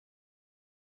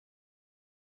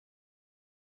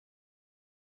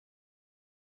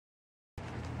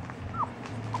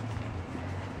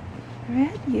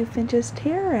Red, you've been just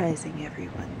terrorizing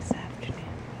everyone this afternoon.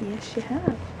 Yes, you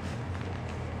have.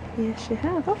 Yes, you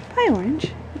have. Oh, hi, Orange.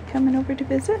 You coming over to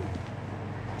visit?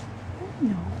 Oh,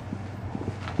 no.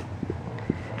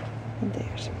 And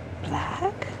there's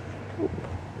black. Ooh.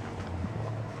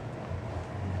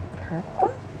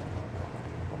 Purple.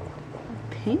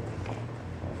 Pink.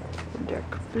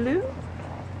 Dark blue.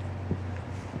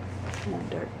 And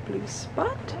dark blue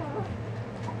spot.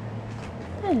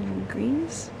 And green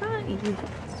spot, yes.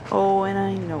 Oh, and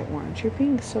I know, Orange, you're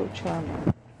being so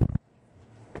charming.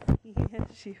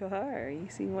 Yes, you are. You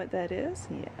see what that is?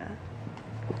 Yeah.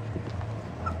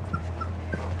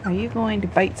 Are you going to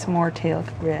bite some more tail,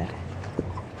 Red?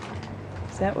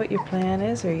 Is that what your plan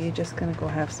is, or are you just going to go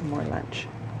have some more lunch?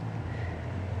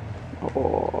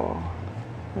 Oh,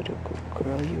 what a good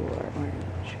girl you are,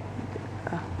 Orange.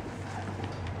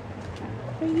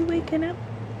 Are you waking up?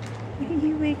 Are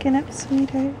you waking up,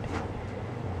 sweetheart?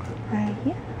 Are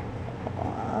you?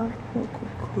 Aw, good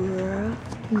girl.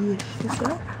 Yes, you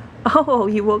are. Oh,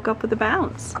 you woke up with a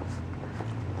bounce.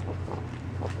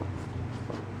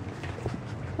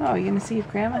 Oh, are you going to see if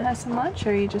Grandma has some lunch, or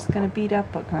are you just going to beat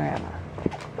up Grandma?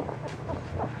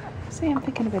 See, I'm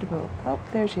thinking a bit of both. Oh,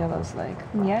 there's Yellow's leg.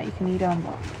 Yeah, you can eat on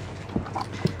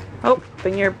both. Oh,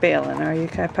 and you're bailing, are you,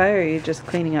 Kai Pai, or are you just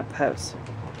cleaning up the house?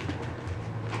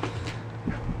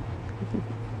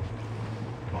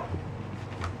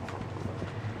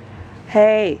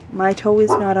 Hey, my toe is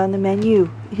not on the menu.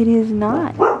 It is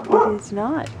not. It is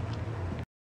not.